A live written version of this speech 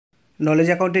Knowledge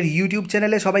অ্যাকাউন্টের YouTube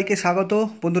চ্যানেলে সবাইকে স্বাগত।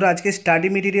 বন্ধুরা, আজকে স্টাডি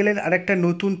মেটেরিয়ালের আরেকটা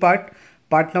নতুন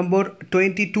পার্ট নম্বর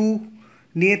 22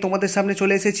 নিয়ে তোমাদের সামনে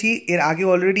চলে এসেছি। এর আগে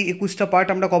অলরেডি 21টা পার্ট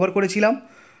আমরা কভার করেছিলাম।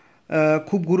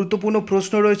 খুব গুরুত্বপূর্ণ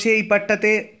প্রশ্ন রয়েছে এই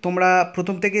পার্টটাতে। তোমরা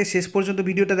প্রথম থেকে শেষ পর্যন্ত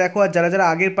ভিডিওটা দেখো, আর যারা যারা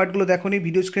আগের পার্টগুলো দেখোনি,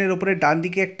 ভিডিও স্ক্রিনের ওপরে ডান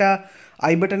দিকে একটা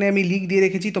আই বাটনে আমি লিঙ্ক দিয়ে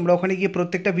রেখেছি, তোমরা ওখানে গিয়ে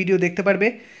প্রত্যেকটা ভিডিও দেখতে পারবে।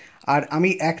 আর আমি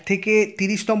 1 থেকে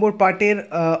 30 নম্বর পার্টের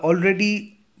অলরেডি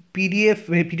পিডিএফ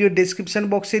ভিডিও ডেসক্রিপশান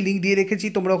বক্সে লিঙ্ক দিয়ে রেখেছি,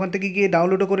 তোমরা ওখান থেকে গিয়ে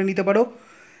ডাউনলোডও করে নিতে পারো।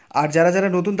 আর যারা যারা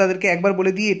নতুন তাদেরকে একবার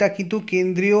বলে দিই, এটা কিন্তু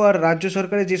কেন্দ্রীয় আর রাজ্য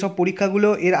সরকারের যেসব পরীক্ষাগুলো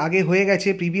এর আগে হয়ে গেছে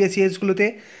প্রিভিয়াস ইয়ার্সগুলোতে,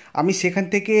 আমি সেখান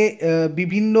থেকে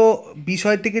বিভিন্ন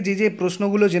বিষয় থেকে যে যে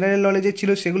প্রশ্নগুলো জেনারেল নলেজের ছিল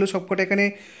সেগুলো সবকটা এখানে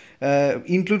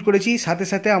ইনক্লুড করেছি। সাথে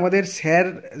সাথে আমাদের স্যার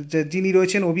যিনি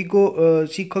রয়েছেন, অভিজ্ঞ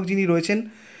শিক্ষক যিনি রয়েছেন,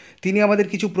 তিনি আমাদের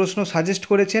কিছু প্রশ্ন সাজেস্ট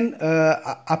করেছেন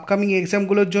আপকামিং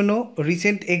এক্সামগুলোর জন্য।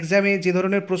 রিসেন্ট এক্সামে যে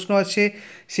ধরনের প্রশ্ন আছে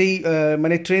সেই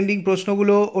মানে ট্রেন্ডিং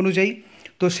প্রশ্নগুলো অনুযায়ী,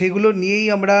 তো সেগুলো নিয়েই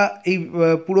আমরা এই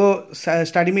পুরো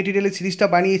স্টাডি মেটেরিয়ালের সিরিজটা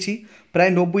বানিয়েছি।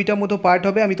 প্রায় 90টা মতো পার্ট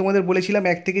হবে। আমি তোমাদের বলেছিলাম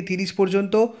 1 থেকে 30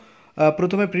 পর্যন্ত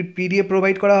প্রথমে পিডিএফ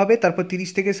প্রোভাইড করা হবে, তারপর 30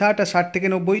 থেকে 60 আর 60 থেকে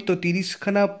 90। তো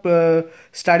 30খানা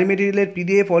স্টাডি মেটেরিয়ালের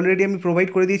পিডিএফ অলরেডি আমি প্রোভাইড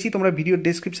করে দিয়েছি, তোমরা ভিডিও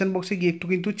ডেসক্রিপশান বক্সে গিয়ে একটু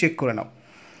কিন্তু চেক করে নাও।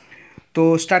 তো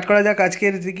স্টার্ট করা যাক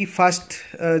আজকের দেখি ফার্স্ট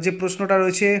যে প্রশ্নটা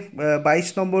রয়েছে 22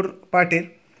 নম্বর পার্টের।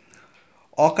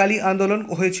 অকালি আন্দোলন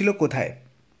হয়েছিল কোথায়?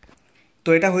 তো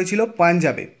এটা হয়েছিল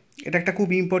পাঞ্জাবে। এটা একটা খুব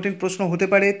ইম্পর্টেন্ট প্রশ্ন হতে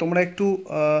পারে, তোমরা একটু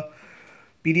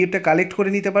পিডিএফটা কালেক্ট করে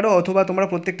নিতে পারো, অথবা তোমরা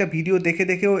প্রত্যেকটা ভিডিও দেখে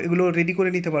দেখেও এগুলো রেডি করে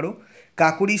নিতে পারো।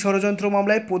 কাকুরি ষড়যন্ত্র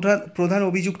মামলায় প্রধান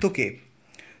অভিযুক্ত কে?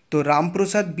 তো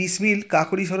রামপ্রসাদ বিসমিল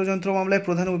কাকুরি ষড়যন্ত্র মামলায়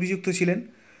প্রধান অভিযুক্ত ছিলেন।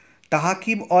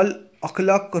 তাহাকিম অল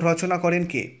অখলক রচনা করেন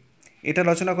কে? এটা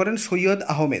রচনা করেন সৈয়দ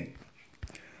আহমেদ।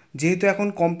 যেহেতু এখন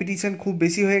কম্পিটিশান খুব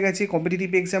বেশি হয়ে গেছে কম্পিটিটিভ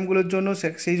এক্সামগুলোর জন্য,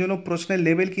 সেই জন্য প্রশ্নের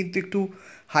লেভেল কিন্তু একটু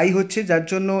হাই হচ্ছে, যার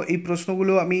জন্য এই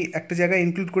প্রশ্নগুলো আমি একটা জায়গায়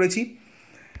ইনক্লুড করেছি।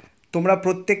 তোমরা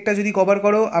প্রত্যেকটা যদি কভার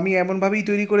করো, আমি এমনভাবেই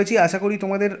তৈরি করেছি, আশা করি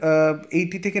তোমাদের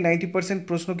 80 থেকে 90%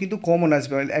 প্রশ্ন কিন্তু কমন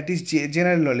আসবে, অ্যাটলিস্ট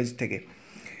জেনারেল নলেজ থেকে।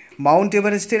 মাউন্ট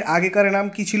এভারেস্টের আগেকার নাম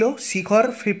কি ছিল? শিখর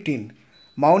 15।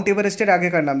 মাউন্ট এভারেস্টের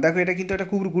আগেকার নাম, দেখো এটা কিন্তু একটা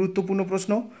খুব গুরুত্বপূর্ণ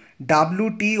প্রশ্ন।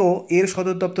 WTO এর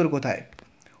সদর দপ্তর কোথায়?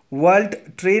 ওয়ার্ল্ড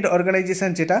ট্রেড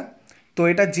অর্গানাইজেশন যেটা, তো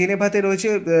এটা জেনেভাতে রয়েছে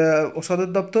সদর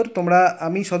দপ্তর।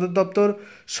 আমি সদর দপ্তর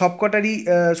সবকটারই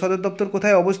সদর দপ্তর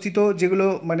কোথায় অবস্থিত, যেগুলো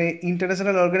মানে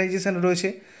ইন্টারন্যাশনাল অর্গানাইজেশন রয়েছে,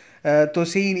 তো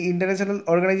সেই ইন্টারন্যাশনাল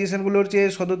অর্গানাইজেশনগুলোর যে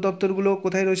সদর দপ্তরগুলো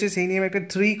কোথায় রয়েছে সেই নিয়ে আমি একটা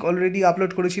ট্রিক অলরেডি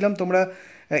আপলোড করেছিলাম। তোমরা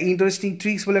ইন্টারেস্টিং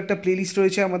ট্রিক্স বলে একটা প্লেলিস্ট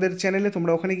রয়েছে আমাদের চ্যানেলে,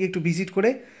 তোমরা ওখানে গিয়ে একটু ভিজিট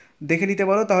করে দেখে নিতে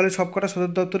পারো, তাহলে সবকটা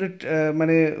সদর দপ্তরের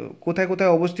মানে কোথায়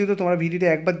কোথায় অবস্থিত তোমরা ভিডিওটা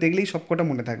একবার দেখলেই সবকটা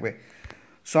মনে থাকবে।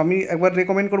 সো আমি একবার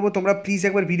রেকমেন্ড করবো তোমরা প্লিজ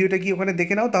একবার ভিডিওটা গিয়ে ওখানে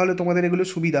দেখে নাও, তাহলে তোমাদের এগুলো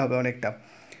সুবিধা হবে অনেকটা।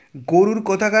 গরুর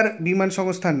কোথাকার বিমান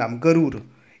সংস্থার নাম? গরুর,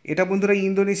 এটা বন্ধুরা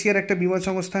ইন্দোনেশিয়ার একটা বিমান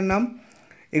সংস্থার নাম।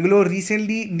 এগুলো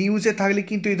রিসেন্টলি নিউজে থাকলে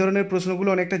কিন্তু এই ধরনের প্রশ্নগুলো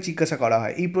অনেকটা জিজ্ঞাসা করা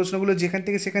হয়। এই প্রশ্নগুলো যেখান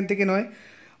থেকে সেখান থেকে নয়,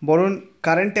 বরং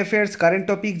কারেন্ট অ্যাফেয়ার্স, কারেন্ট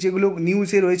টপিক যেগুলো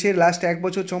নিউজে রয়েছে লাস্ট 1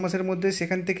 বছর 6 মাসের মধ্যে,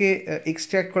 সেখান থেকে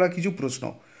এক্সট্র্যাক্ট করা কিছু প্রশ্ন।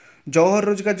 জওহর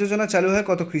রোজগার যোজনা চালু হয়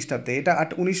কত খ্রিস্টাব্দে? এটা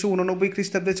 1989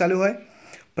 খ্রিস্টাব্দে চালু হয়।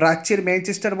 প্রাচ্যের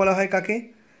ম্যানচেস্টার বলা হয় কাকে?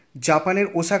 জাপানের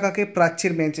ওসাকাকে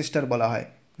প্রাচ্যের ম্যানচেস্টার বলা হয়।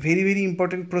 ভেরি ভেরি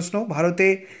ইম্পর্টেন্ট প্রশ্ন। ভারতে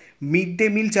মিড ডে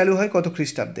মিল চালু হয় কত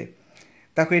খ্রিস্টাব্দে?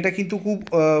 দেখো এটা কিন্তু খুব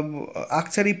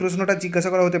আকছার, এই প্রশ্নটা জিজ্ঞাসা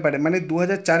করা হতে পারে। মানে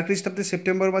 2004 খ্রিস্টাব্দে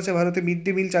সেপ্টেম্বর মাসে ভারতে মিড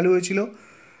ডে মিল চালু হয়েছিল।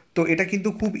 তো এটা কিন্তু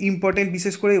খুব ইম্পর্টেন্ট,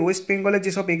 বিশেষ করে ওয়েস্ট বেঙ্গলের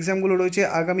যেসব এক্সামগুলো রয়েছে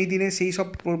আগামী দিনে, সেই সব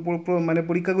মানে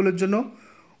পরীক্ষাগুলোর জন্য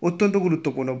অত্যন্ত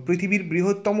গুরুত্বপূর্ণ। পৃথিবীর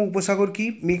বৃহত্তম উপসাগর কি?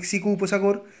 মেক্সিকো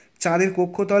উপসাগর। চাঁদের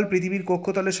কক্ষতল পৃথিবীর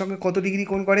কক্ষতলের সঙ্গে কত ডিগ্রি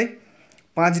কোণ করে?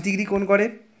 5 ডিগ্রি কোণ করে।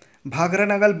 ভাগরা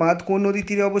নাগাল বাঁধ কোন নদীর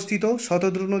তীরে অবস্থিত?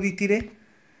 শতদ্রু নদীর তীরে।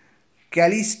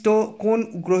 ক্যালিস্টো কোন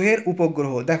গ্রহের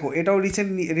উপগ্রহ? দেখো এটাও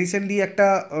রিসেন্টলি একটা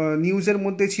নিউজের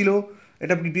মধ্যে ছিল,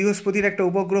 এটা বৃহস্পতির একটা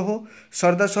উপগ্রহ।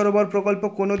 সর্দার সরোবর প্রকল্প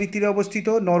কোন নদীর তীরে অবস্থিত?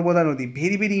 নর্মদা নদী।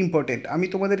 ভেরি ভেরি ইম্পর্টেন্ট, আমি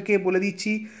তোমাদেরকে বলে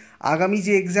দিচ্ছি, আগামী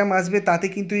যে এক্সাম আসবে তাতে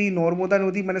কিন্তু এই নর্মদা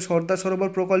নদী মানে সর্দার সরোবর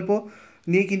প্রকল্প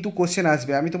নিয়ে কিন্তু কোশ্চেন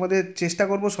আসবে। আমি তোমাদের চেষ্টা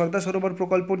করব সর্দার সরোবর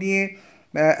প্রকল্প নিয়ে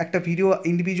একটা ভিডিও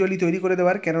ইন্ডিভিজুয়ালি তৈরি করে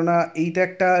দেওয়ার, কেননা এইটা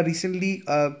একটা রিসেন্টলি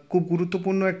খুব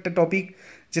গুরুত্বপূর্ণ একটা টপিক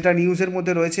যেটা নিউজের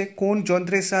মধ্যে রয়েছে। কোন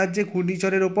যন্ত্রের সাহায্যে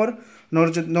ঘূর্ণিঝড়ের ওপর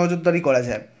নজরদারি করা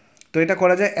যায়? তো এটা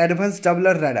করা যায় অ্যাডভান্স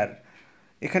ডাবলার র্যাডার।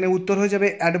 এখানে উত্তর হয়ে যাবে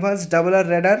অ্যাডভান্স ডাবলার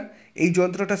র্যাডার। এই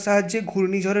যন্ত্রটার সাহায্যে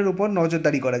ঘূর্ণিঝড়ের ওপর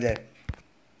নজরদারি করা যায়।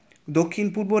 দক্ষিণ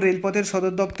পূর্ব রেলপথের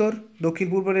সদর দপ্তর? দক্ষিণ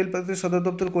পূর্ব রেলপথের সদর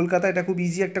দপ্তর কলকাতা। এটা খুব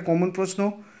ইজি একটা কমন প্রশ্ন,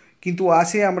 কিন্তু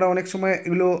আসে আমরা অনেক সময়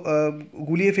এগুলো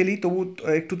গুলিয়ে ফেলি, তবু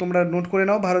একটু তোমরা নোট করে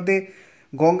নাও। ভারতে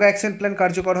গঙ্গা অ্যাকশন প্ল্যান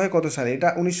কার্যকর হয় কত সালে? এটা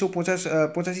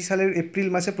 1985 সালের এপ্রিল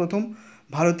মাসে প্রথম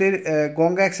ভারতের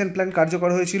গঙ্গা অ্যাকশন প্ল্যান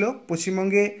কার্যকর হয়েছিল?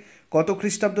 পশ্চিমবঙ্গে কত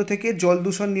খ্রিস্টাব্দ থেকে জল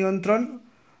দূষণ নিয়ন্ত্রণ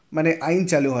মানে আইন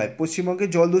চালু হয়? পশ্চিমবঙ্গে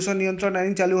জল দূষণ নিয়ন্ত্রণ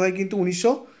আইন চালু হয় কিন্তু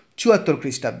 1974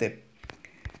 খ্রিস্টাব্দে।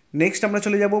 নেক্সট আমরা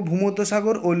চলে যাব,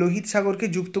 ভূমধ্যসাগর ও লোহিত সাগরকে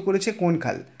যুক্ত করেছে কোন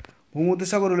খাল?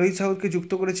 ভূমধ্যসাগর ও লোহিত সাগরকে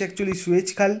যুক্ত করেছে অ্যাকচুয়ালি সুয়েজ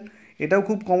খাল। এটাও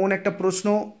খুব কমন একটা প্রশ্ন,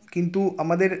 কিন্তু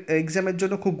আমাদের এক্সামের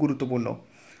জন্য খুব গুরুত্বপূর্ণ।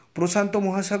 প্রশান্ত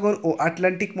মহাসাগর ও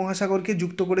আটলান্টিক মহাসাগরকে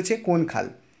যুক্ত করেছে কোন খাল?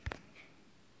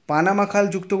 পানামা খাল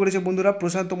যুক্ত করেছে বন্ধুরা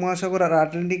প্রশান্ত মহাসাগর আর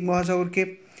আটলান্টিক মহাসাগরকে।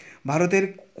 ভারতের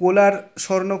কোলার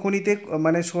স্বর্ণখনিতে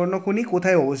মানে স্বর্ণখনি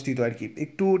কোথায় অবস্থিত আর কি,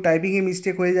 একটু টাইপিংয়ে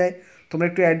মিস্টেক হয়ে যায়, তোমরা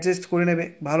একটু অ্যাডজাস্ট করে নেবে।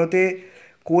 ভারতে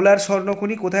কোলার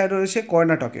স্বর্ণখনি কোথায় রয়েছে?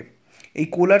 কর্ণাটকে। এই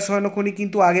কোলার স্বর্ণখনি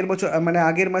কিন্তু আগের বছর মানে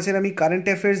আগের মাসের আমি কারেন্ট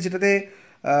অ্যাফেয়ার্স যেটাতে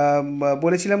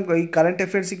বলেছিলাম, এই কারেন্ট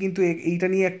অ্যাফেয়ার্সে কিন্তু এইটা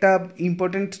নিয়ে একটা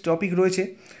ইম্পর্ট্যান্ট টপিক রয়েছে,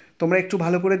 তোমরা একটু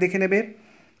ভালো করে দেখে নেবে।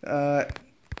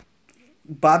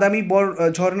 বাদামি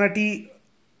ঝর্ণাটি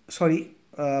সরি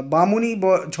বামুনি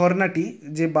ঝর্ণাটি,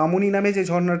 যে বামুনি নামে যে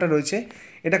ঝর্ণাটা রয়েছে,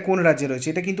 এটা কোন রাজ্যে রয়েছে?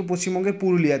 এটা কিন্তু পশ্চিমবঙ্গের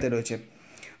পুরুলিয়াতে রয়েছে।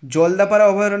 জলদাপাড়া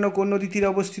অভয়ারণ্য কোন নদী তীরে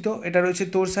অবস্থিত? এটা রয়েছে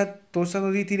তোরসা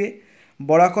নদী তীরে।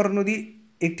 বরাকর নদী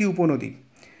একটি উপনদী।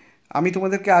 আমি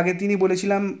তোমাদেরকে আগের দিনই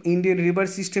বলেছিলাম ইন্ডিয়ান রিভার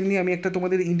সিস্টেম নিয়ে আমি একটা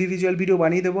তোমাদের ইন্ডিভিজুয়াল ভিডিও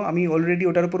বানিয়ে দেবো, আমি অলরেডি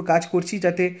ওটার উপর কাজ করছি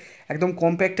যাতে একদম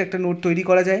কম্প্যাক্ট একটা নোট তৈরি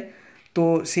করা যায়। তো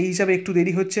সেই হিসাবে একটু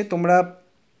দেরি হচ্ছে, তোমরা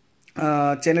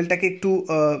চ্যানেলটাকে একটু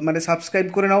মানে সাবস্ক্রাইব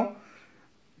করে নাও,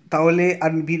 তাহলে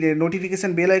আর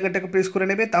নোটিফিকেশান বেল আইকনটাকে প্রেস করে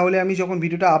নেবে, তাহলে আমি যখন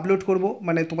ভিডিওটা আপলোড করব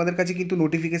মানে তোমাদের কাছে কিন্তু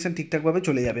নোটিফিকেশান ঠিকঠাকভাবে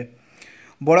চলে যাবে।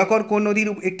 বরাকর কোন নদীর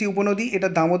একটি উপনদী? এটা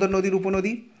দামোদর নদীর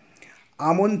উপনদী।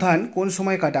 আমন ধান কোন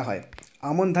সময় কাটা হয়?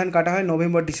 আমন ধান কাটা হয়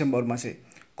নভেম্বর ডিসেম্বর মাসে।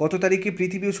 কত তারিখে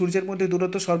পৃথিবী ও সূর্যের মধ্যে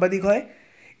দূরত্ব সর্বাধিক হয়?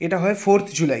 এটা হয় 4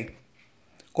 জুলাই।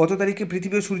 কত তারিখে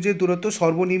পৃথিবী ও সূর্যের দূরত্ব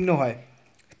সর্বনিম্ন হয়?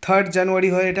 3 জানুয়ারি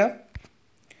হয় এটা।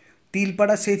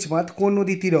 তিলপাড়া সেচ বাঁধ কোন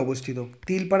নদীর তীরে অবস্থিত?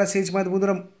 তিলপাড়া সেচ বাঁধ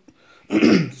বন্ধুরা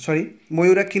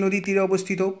ময়ূরাক্ষী নদীর তীরে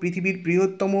অবস্থিত। পৃথিবীর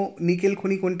বৃহত্তম নিকেল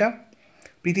খনি কোনটা?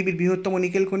 পৃথিবীর বৃহত্তম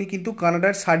নিকেল খনি কিন্তু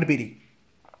কানাডার সাডবেরি,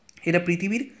 এটা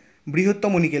পৃথিবীর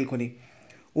বৃহত্তম নিকেল খনি।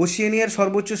 ওশিয়ানিয়ার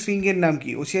সর্বোচ্চ শৃঙ্গের নাম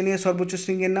কি? ওশিয়ানিয়ার সর্বোচ্চ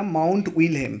শৃঙ্গের নাম মাউন্ট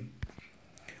উইলহেম।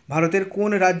 ভারতের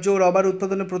কোন রাজ্য রবার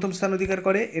উৎপাদনে প্রথম স্থান অধিকার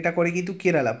করে? এটা করে কিন্তু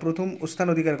কেরালা, প্রথম স্থান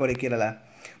অধিকার করে কেরালা।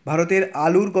 ভারতের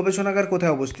আলুর গবেষণাগার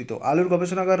কোথায় অবস্থিত? আলুর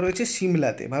গবেষণাগার রয়েছে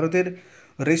সিমলাতে। ভারতের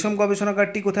রেশম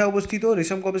গবেষণাগারটি কোথায় অবস্থিত?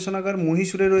 রেশম গবেষণাগার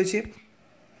মহীশূরে রয়েছে।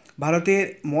 ভারতের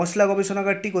মশলা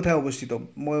গবেষণাগারটি কোথায় অবস্থিত?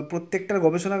 প্রত্যেকটার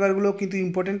গবেষণাগারগুলো কিন্তু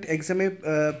ইম্পর্টেন্ট, এক্সামে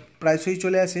প্রায়শই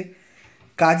চলে আসে।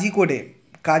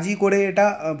 কাজিকোড়ে এটা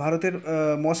ভারতের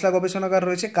মশলা গবেষণাগার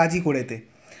রয়েছে কাজিকোড়েতে।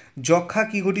 যক্ষ্মা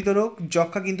কী ঘটিত রোগ?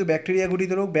 যক্ষ্মা কিন্তু ব্যাকটেরিয়া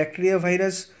ঘটিত রোগ, ব্যাকটেরিয়া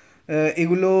ভাইরাস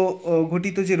এগুলো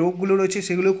ঘটিত যে রোগগুলো রয়েছে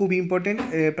সেগুলো খুব ইম্পর্টেন্ট,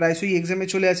 প্রায়শই এক্সামে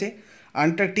চলে আসে।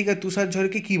 আন্টার্কটিকার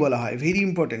তুষারঝড়কে কী বলা হয়? ভেরি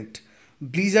ইম্পর্টেন্ট,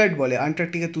 ব্লিজার্ড বলে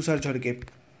আন্টার্কটিকার তুষারঝড়কে।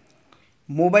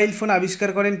 মোবাইল ফোন আবিষ্কার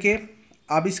করেন কে?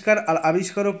 আবিষ্কার আর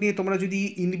আবিষ্কারক নিয়ে তোমরা যদি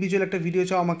ইন্ডিভিজুয়াল একটা ভিডিও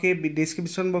চাও আমাকে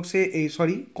ডেসক্রিপশন বক্সে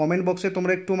কমেন্ট বক্সে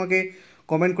তোমরা একটু আমাকে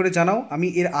কমেন্ট করে জানাও। আমি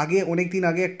এর আগে অনেক দিন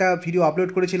আগে একটা ভিডিও আপলোড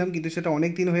করেছিলাম, কিন্তু সেটা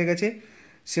অনেক দিন হয়ে গেছে,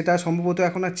 সেটা সম্ভবত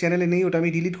এখন আর চ্যানেলে নেই, ওটা আমি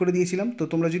ডিলিট করে দিয়েছিলাম। তো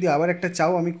তোমরা যদি আবার একটা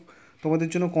চাও, আমি তোমাদের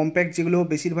জন্য কম্প্যাক্ট যেগুলো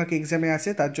বেশিরভাগ এক্সামে আসে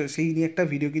সেই নিয়ে একটা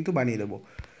ভিডিও কিন্তু বানিয়ে দেবো,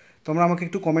 তোমরা আমাকে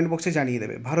একটু কমেন্ট বক্সে জানিয়ে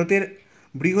দেবে। ভারতের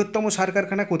বৃহত্তম সার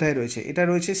কারখানা কোথায় রয়েছে? এটা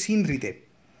রয়েছে সিন্ধ্রিতে।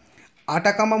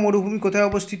 আটাকামা মরুভূমি কোথায়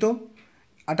অবস্থিত?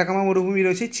 আটাকামা মরুভূমি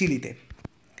রয়েছে চিলিতে।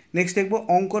 নেক্সট দেখব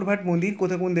অঙ্কর ভাট মন্দির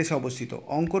কোথায় কোন দেশে অবস্থিত?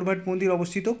 অঙ্কর ভাট মন্দির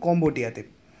অবস্থিত কম্বোডিয়াতে।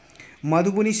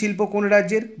 মধুবনী শিল্প কোন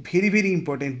রাজ্যের? ভেরি ভেরি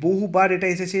ইম্পর্টেন্ট, বহুবার এটা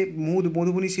এসেছে।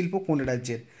 মধুবনী শিল্প কোন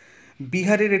রাজ্যের?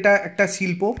 বিহারের এটা একটা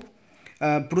শিল্প।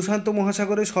 প্রশান্ত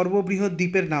মহাসাগরের সর্ববৃহৎ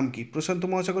দ্বীপের নাম কি? প্রশান্ত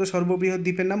মহাসাগরের সর্ববৃহৎ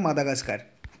দ্বীপের নাম মাদাগাস্কার।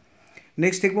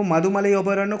 নেক্সট দেখব মাদুমালাই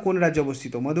অভয়ারণ্য কোন রাজ্যে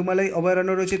অবস্থিত? মাদুমালাই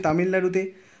অভয়ারণ্য রয়েছে তামিলনাড়ুতে।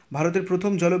 ভারতের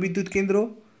প্রথম জলবিদ্যুৎ কেন্দ্র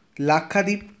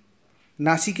লাক্ষাদ্বীপ।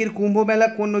 নাসিকের কুম্ভ মেলা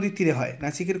কোন নদীর তীরে হয়?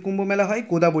 নাসিকের কুম্ভ মেলা হয়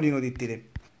গোদাবরী নদীর তীরে।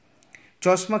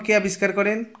 চশমা কে আবিষ্কার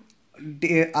করেন?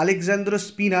 আলেকজান্দ্র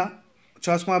স্পিনা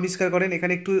চশমা আবিষ্কার করেন।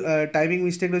 এখানে একটু টাইপিং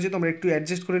মিস্টেক রয়েছে, তোমরা একটু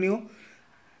অ্যাডজাস্ট করে নিও।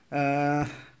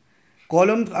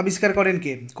 কলম আবিষ্কার করেন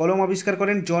কে? কলম আবিষ্কার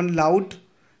করেন জন লাউড।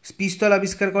 পিস্তল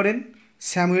আবিষ্কার করেন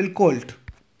স্যামুয়েল কোল্ট।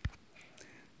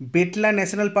 বেটলা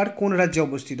ন্যাশনাল পার্ক কোন রাজ্যে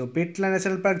অবস্থিত? বেটলা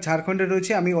ন্যাশনাল পার্ক ঝাড়খণ্ডে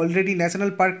রয়েছে। আমি অলরেডি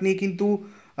ন্যাশনাল পার্ক নিয়ে কিন্তু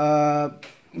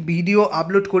ভিডিও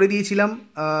আপলোড করে দিয়েছিলাম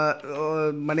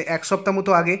মানে এক সপ্তাহ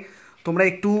মতো আগে। তোমরা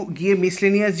একটু গিয়ে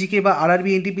মিসলেনিয়াস জিকে বা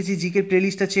আরআরবি এনটিপিসি জিকের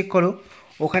প্লেলিস্টটা চেক করো,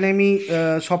 ওখানে আমি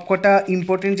সবকটা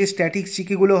ইম্পর্টেন্ট যে স্ট্যাটিক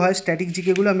জিকেগুলো হয় স্ট্যাটিক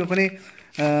জিকেগুলো আমি ওখানে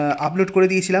আপলোড করে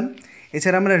দিয়েছিলাম।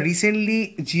 এছাড়া আমরা রিসেন্টলি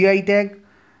জিআই ট্যাগ,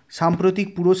 সাম্প্রতিক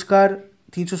পুরস্কার,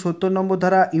 370 নম্বর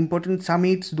ধারা, ইম্পর্টেন্ট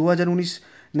সামিটস, 2019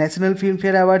 ন্যাশনাল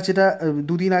ফিল্মফেয়ার অ্যাওয়ার্ড, যেটা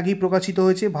দুদিন আগেই প্রকাশিত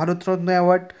হয়েছে, ভারতরত্ন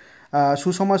অ্যাওয়ার্ড,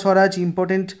 সুষমা স্বরাজ,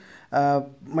 ইম্পর্টেন্ট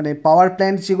মানে পাওয়ার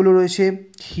প্ল্যান্ট যেগুলো রয়েছে,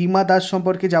 হিমা দাস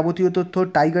সম্পর্কে যাবতীয় তথ্য,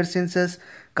 টাইগার সেন্সাস,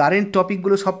 কারেন্ট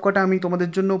টপিকগুলো সবকটা আমি তোমাদের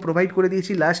জন্য প্রোভাইড করে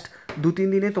দিয়েছি লাস্ট 2-3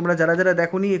 দিনে। তোমরা যারা যারা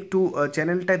দেখোনি একটু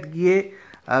চ্যানেলটা গিয়ে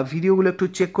ভিডিওগুলো একটু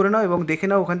চেক করে নাও এবং দেখে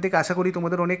নাও। ওখান থেকে আশা করি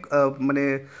তোমাদের অনেক মানে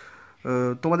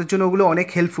তোমাদের জন্য ওগুলো অনেক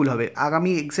হেল্পফুল হবে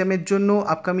আগামী এক্সামের জন্য।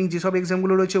 আপকামিং যেসব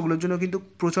এক্সামগুলো রয়েছে ওগুলোর জন্য কিন্তু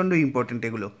প্রচণ্ড ইম্পর্টেন্ট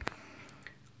এগুলো।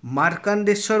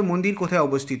 মার্কান্ডেশ্বর মন্দির কোথায়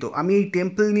অবস্থিত? আমি এই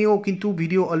টেম্পল নিয়েও কিন্তু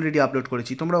ভিডিও অলরেডি আপলোড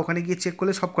করেছি, তোমরা ওখানে গিয়ে চেক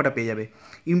করলে সব কটা পেয়ে যাবে।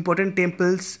 ইম্পর্টেন্ট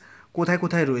টেম্পলস কোথায়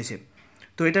কোথায় রয়েছে,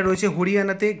 তো এটা রয়েছে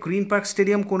হরিয়ানাতে। গ্রিন পার্ক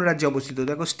স্টেডিয়াম কোন রাজ্যে অবস্থিত?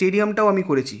 দেখো স্টেডিয়ামটাও আমি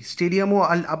করেছি, স্টেডিয়ামও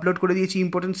আপলোড করে দিয়েছি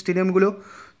ইম্পর্টেন্ট স্টেডিয়ামগুলো।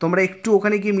 তোমরা একটু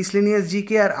ওখানে গিয়ে মিসলেনিয়াস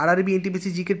জিকে আর আরআরবি এনটিপিসি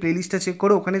জিকের প্লেলিস্টটা চেক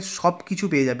করো, ওখানে সব কিছু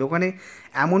পেয়ে যাবে। ওখানে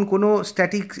এমন কোনো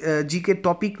স্ট্যাটিক জিকের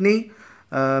টপিক নেই,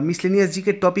 মিসলেনিয়াস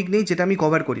জিকের টপিক নেই যেটা আমি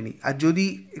কভার করিনি। আর যদি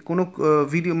কোনো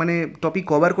ভিডিও মানে টপিক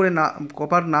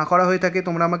কভার না করা হয়ে থাকে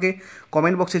তোমরা আমাকে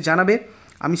কমেন্ট বক্সে জানাবে,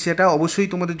 আমি সেটা অবশ্যই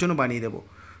তোমাদের জন্য বানিয়ে দেবো।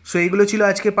 সো এইগুলো ছিল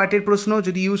আজকের পার্টের প্রশ্ন।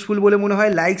 যদি ইউজফুল বলে মনে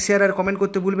হয় লাইক, শেয়ার আর কমেন্ট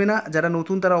করতে ভুলবে না। যারা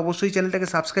নতুন তারা অবশ্যই চ্যানেলটাকে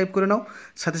সাবস্ক্রাইব করে নাও,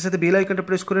 সাথে সাথে বেল আইকনটা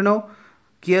প্রেস করে নাও,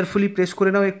 কেয়ারফুলি প্রেস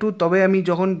করে নাও একটু, তবে আমি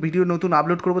যখন ভিডিও নতুন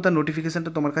আপলোড করবো তার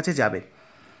নোটিফিকেশানটা তোমার কাছে যাবে।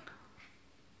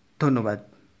 ধন্যবাদ।